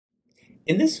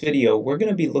In this video, we're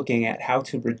going to be looking at how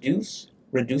to reduce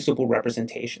reducible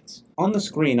representations. On the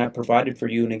screen, I've provided for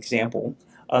you an example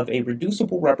of a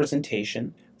reducible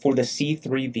representation for the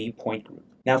C3V point group.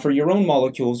 Now, for your own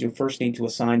molecules, you'll first need to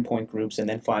assign point groups and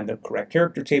then find the correct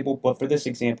character table, but for this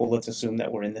example, let's assume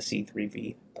that we're in the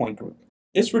C3V point group.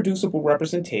 This reducible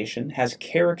representation has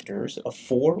characters of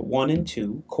 4, 1, and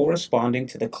 2 corresponding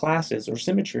to the classes or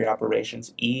symmetry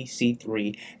operations E,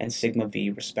 C3, and sigma V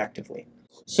respectively.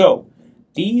 So,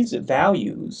 these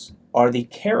values are the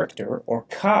character, or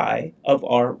chi, of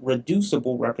our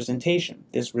reducible representation.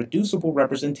 This reducible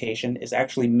representation is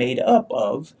actually made up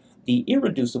of the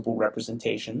irreducible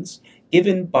representations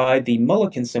given by the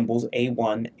Mulliken symbols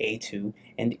A1, A2,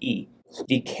 and E.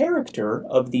 The character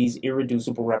of these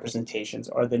irreducible representations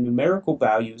are the numerical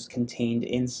values contained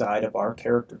inside of our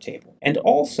character table. And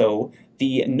also,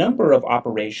 the number of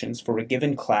operations for a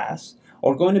given class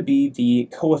are going to be the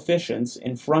coefficients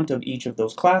in front of each of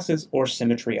those classes or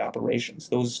symmetry operations.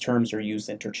 Those terms are used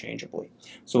interchangeably.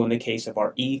 So in the case of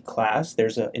our E class,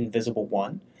 there's an invisible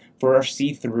 1. For our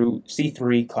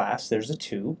C3 class, there's a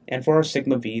 2. And for our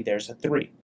sigma V, there's a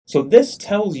 3. So this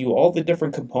tells you all the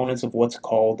different components of what's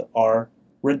called our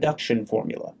reduction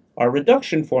formula. Our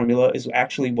reduction formula is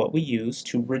actually what we use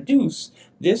to reduce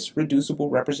this reducible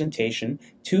representation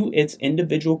to its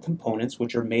individual components,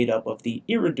 which are made up of the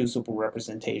irreducible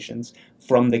representations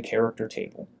from the character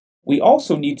table. We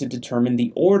also need to determine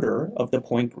the order of the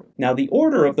point group. Now, the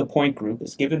order of the point group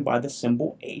is given by the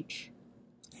symbol H,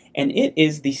 and it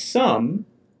is the sum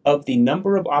of the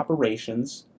number of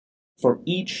operations for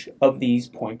each of these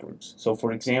point groups. So,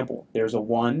 for example, there's a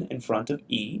 1 in front of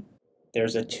E,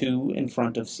 there's a 2 in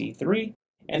front of C3,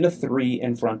 and a 3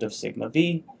 in front of sigma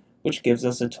V, which gives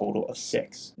us a total of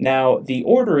 6. Now, the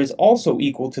order is also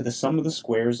equal to the sum of the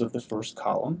squares of the first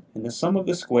column, and the sum of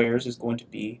the squares is going to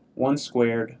be 1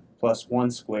 squared plus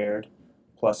 1 squared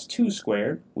plus 2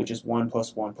 squared, which is 1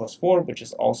 plus 1 plus 4, which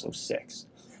is also 6.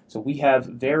 So we have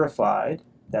verified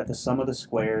that the sum of the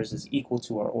squares is equal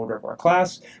to our order of our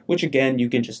class, which again you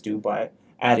can just do by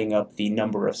adding up the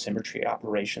number of symmetry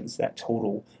operations that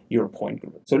total your point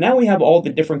group. So now we have all the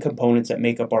different components that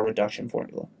make up our reduction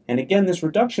formula. And again, this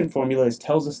reduction formula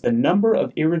tells us the number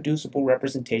of irreducible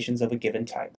representations of a given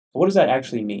type. What does that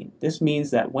actually mean? This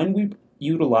means that when we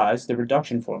utilize the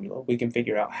reduction formula, we can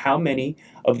figure out how many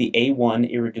of the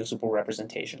A1 irreducible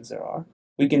representations there are.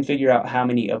 We can figure out how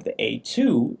many of the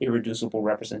A2 irreducible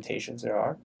representations there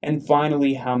are. And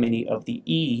finally, how many of the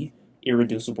E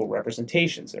irreducible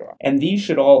representations there are. And these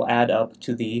should all add up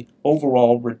to the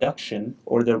overall reduction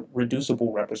or the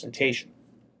reducible representation.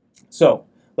 So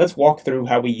let's walk through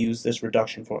how we use this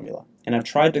reduction formula. And I've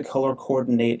tried to color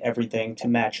coordinate everything to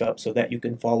match up so that you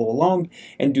can follow along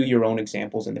and do your own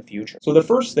examples in the future. So the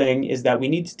first thing is that we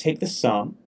need to take the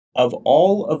sum of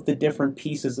all of the different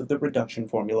pieces of the reduction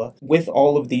formula with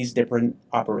all of these different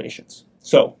operations.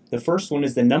 So the first one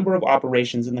is the number of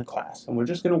operations in the class, and we're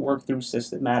just going to work through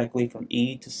systematically from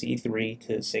E to C3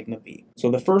 to sigma V.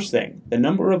 So the first thing, the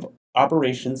number of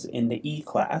operations in the E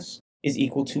class is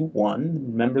equal to 1.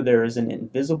 Remember, there is an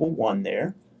invisible 1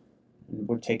 there, and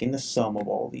we're taking the sum of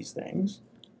all these things.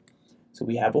 So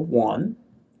we have a 1.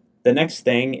 The next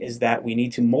thing is that we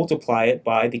need to multiply it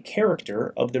by the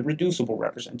character of the reducible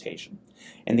representation.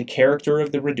 And the character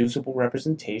of the reducible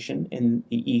representation in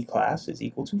the E class is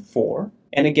equal to 4.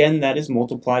 And again, that is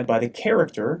multiplied by the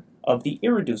character of the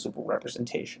irreducible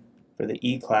representation. For the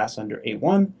E class under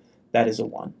A1, that is a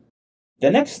 1. The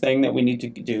next thing that we need to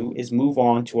do is move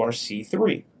on to our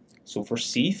C3. So for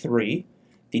C3,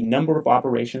 the number of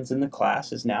operations in the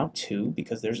class is now 2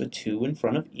 because there's a 2 in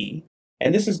front of E.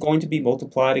 And this is going to be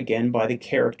multiplied again by the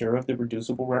character of the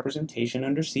reducible representation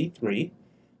under C3,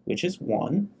 which is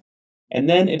 1. And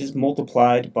then it is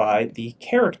multiplied by the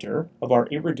character of our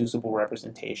irreducible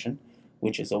representation,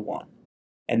 which is a 1.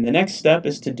 And the next step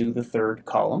is to do the third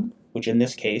column, which in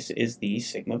this case is the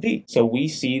sigma V. So we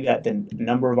see that the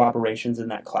number of operations in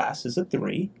that class is a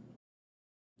 3.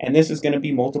 And this is going to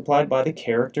be multiplied by the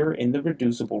character in the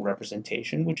reducible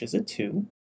representation, which is a 2.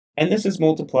 And this is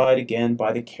multiplied again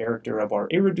by the character of our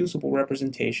irreducible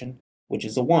representation, which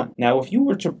is a 1. Now, if you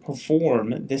were to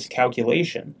perform this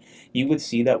calculation, you would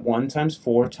see that 1 times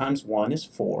 4 times 1 is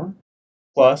 4,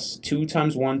 plus 2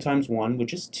 times 1 times 1,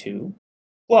 which is 2,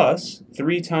 plus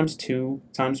 3 times 2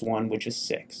 times 1, which is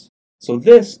 6. So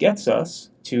this gets us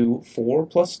to 4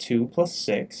 plus 2 plus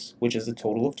 6, which is a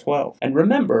total of 12. And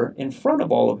remember, in front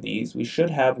of all of these, we should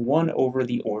have 1 over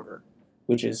the order,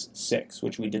 which is 6,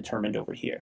 which we determined over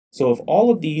here. So if all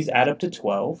of these add up to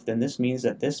 12, then this means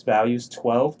that this value is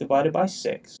 12 divided by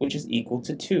 6, which is equal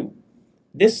to 2.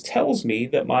 this tells me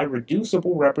that my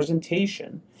reducible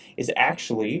representation is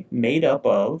actually made up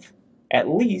of at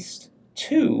least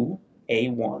 2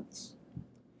 A1s.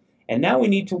 And now we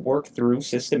need to work through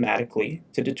systematically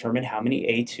to determine how many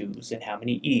A2s and how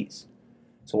many E's.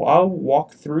 So I'll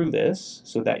walk through this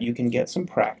so that you can get some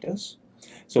practice.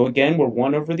 So again, we're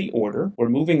 1 over the order. We're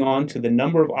moving on to the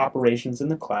number of operations in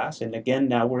the class, and again,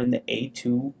 now we're in the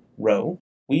A2 row.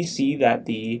 We see that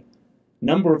the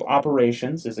number of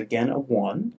operations is again a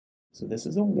 1. So this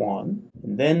is a 1.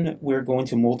 And then we're going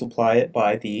to multiply it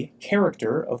by the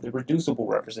character of the reducible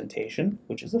representation,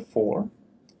 which is a 4,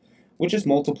 which is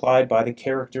multiplied by the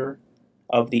character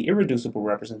of the irreducible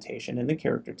representation in the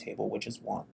character table, which is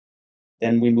 1.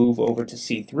 Then we move over to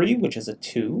C3, which is a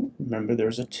 2. Remember,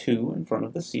 there's a 2 in front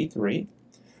of the C3,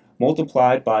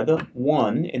 multiplied by the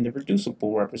 1 in the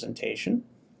reducible representation,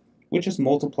 which is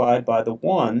multiplied by the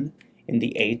 1 in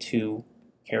the A2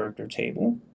 character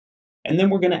table. And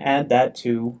then we're going to add that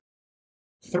to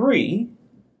 3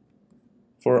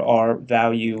 for our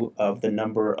value of the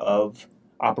number of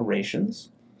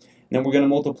operations. And then we're going to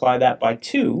multiply that by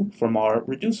 2 from our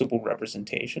reducible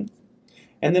representation.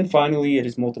 And then finally, it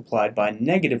is multiplied by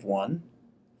 -1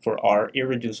 for our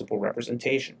irreducible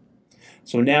representation.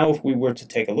 So now if we were to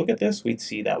take a look at this, we'd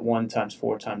see that 1 times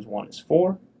 4 times 1 is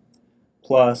 4,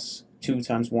 plus 2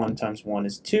 times 1 times 1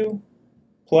 is 2,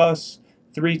 plus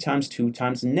 3 times 2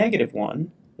 times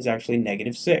 -1 is actually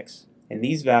 -6. And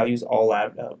these values all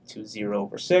add up to 0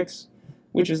 over 6,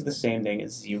 which is the same thing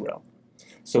as 0.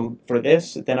 So for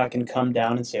this, then I can come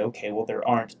down and say, okay, well, there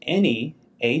aren't any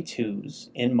A2s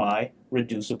in my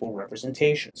reducible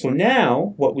representation. So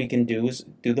now what we can do is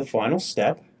do the final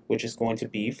step, which is going to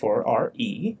be for our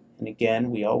E. And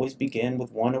again, we always begin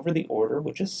with 1 over the order,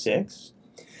 which is 6.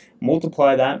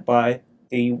 Multiply that by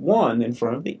the 1 in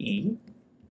front of the E.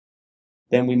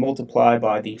 Then we multiply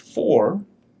by the 4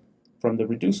 from the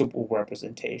reducible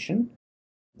representation.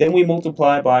 Then we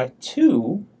multiply by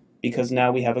 2, because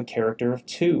now we have a character of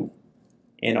 2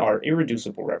 in our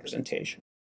irreducible representation.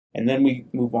 And then we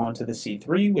move on to the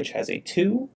C3, which has a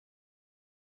 2.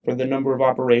 For the number of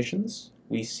operations,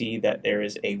 we see that there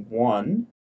is a 1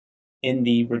 in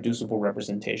the reducible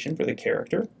representation for the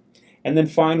character. And then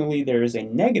finally, there is a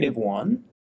 -1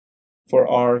 for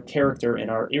our character in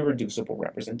our irreducible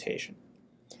representation.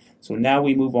 So now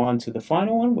we move on to the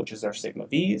final one, which is our sigma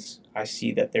v's. I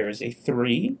see that there is a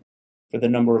 3 for the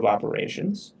number of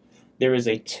operations. There is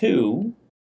a 2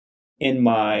 in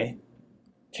my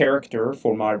character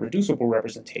for my reducible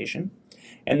representation.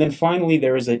 And then finally,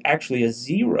 there is actually a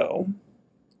 0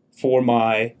 for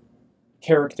my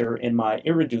character in my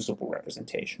irreducible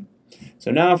representation.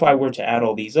 So now if I were to add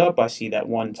all these up, I see that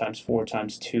 1 times 4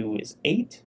 times 2 is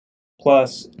 8,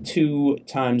 plus 2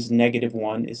 times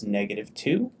 -1 is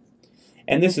 -2.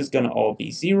 And this is going to all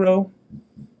be 0,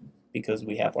 because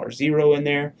we have our 0 in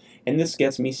there. And this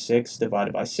gets me 6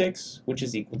 divided by 6, which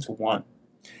is equal to 1.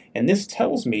 And this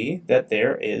tells me that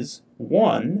there is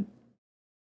 1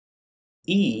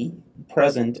 E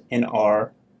present in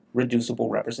our reducible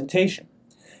representation.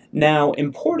 Now,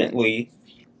 importantly,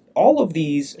 all of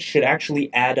these should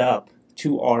actually add up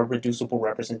to our reducible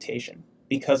representation,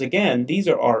 because again, these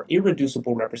are our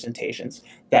irreducible representations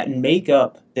that make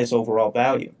up this overall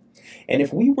value. And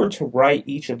if we were to write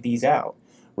each of these out,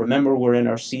 remember we're in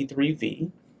our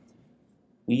C3V,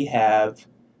 we have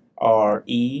our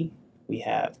E, we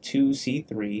have 2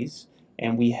 C3s,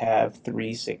 and we have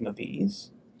 3 sigma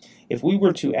V's. If we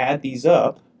were to add these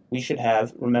up, we should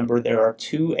have, remember there are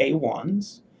 2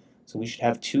 A1s, so we should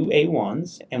have 2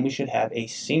 A1s, and we should have a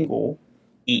single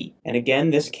E. And again,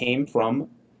 this came from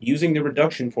using the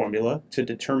reduction formula to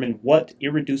determine what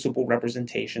irreducible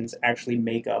representations actually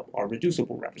make up our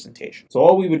reducible representation. So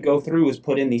all we would go through is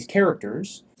put in these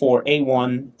characters. For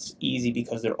A1, it's easy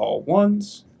because they're all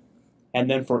 1s. And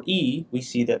then for E, we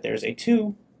see that there's a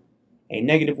 2, a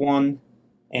 -1,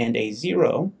 and a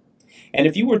 0. And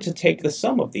if you were to take the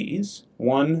sum of these,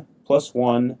 1 plus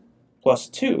 1 plus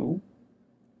 2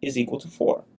 is equal to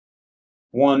 4.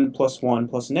 1 plus 1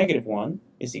 plus -1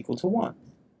 is equal to 1.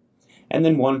 And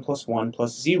then 1 plus 1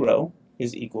 plus 0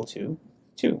 is equal to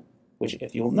 2, which,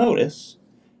 if you'll notice,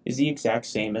 is the exact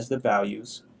same as the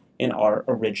values in our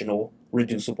original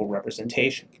reducible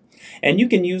representation. And you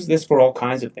can use this for all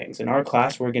kinds of things. In our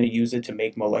class, we're going to use it to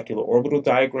make molecular orbital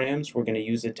diagrams. We're going to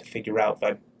use it to figure out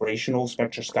vibrational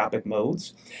spectroscopic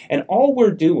modes. And all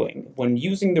we're doing when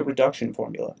using the reduction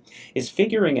formula is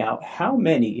figuring out how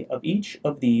many of each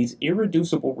of these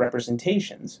irreducible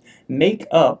representations make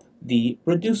up the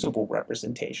reducible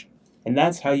representation. And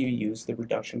that's how you use the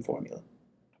reduction formula.